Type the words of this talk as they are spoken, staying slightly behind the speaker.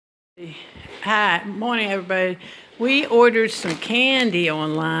Hi, morning everybody. We ordered some candy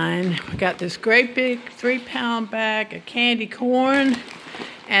online. We got this great big 3-pound bag of candy corn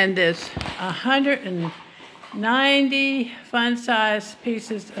and this 190 fun-sized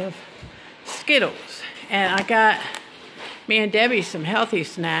pieces of Skittles. And I got me and Debbie some healthy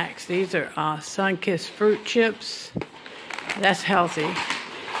snacks. These are sun-kissed fruit chips. That's healthy.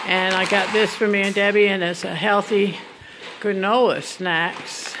 And I got this for me and Debbie, and it's a healthy granola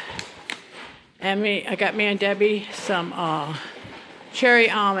snacks. And I got me and Debbie some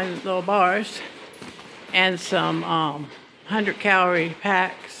cherry almond little bars and some 100-calorie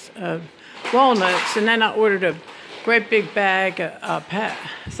packs of walnuts. And then I ordered a great big bag,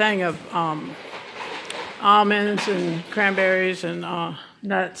 thing of almonds and cranberries and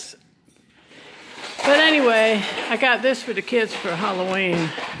nuts. But anyway, I got this for the kids for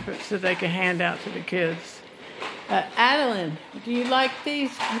Halloween so they can hand out to the kids. Adeline, do you like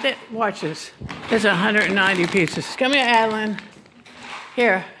these? Watch this. There's 190 pieces. Come here, Adeline.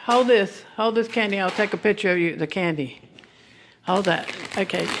 Here, hold this. Hold this candy. I'll take a picture of you, the candy. Hold that.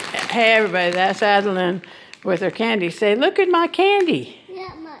 Okay. Hey, everybody, that's Adeline with her candy. Say, look at my candy.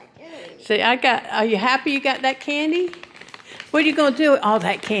 Yeah, my candy. Say, are you happy you got that candy? What are you going to do with all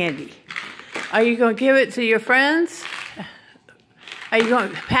that candy? Are you going to give it to your friends? Are you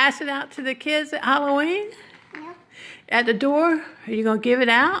going to pass it out to the kids at Halloween? At the door? Are you going to give it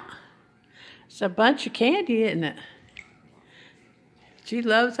out? It's a bunch of candy, isn't it? She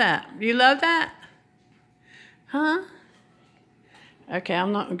loves that. You love that? Huh? Okay,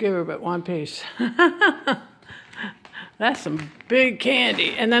 I'm not going to give her but one piece. That's some big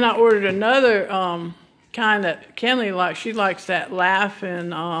candy. And then I ordered another kind that Kenley likes. She likes that laughing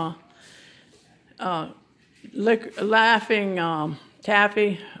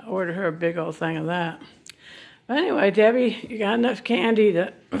taffy. I ordered her a big old thing of that. Anyway, Debbie, you got enough candy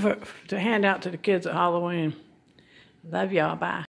to hand out to the kids at Halloween. Love y'all. Bye.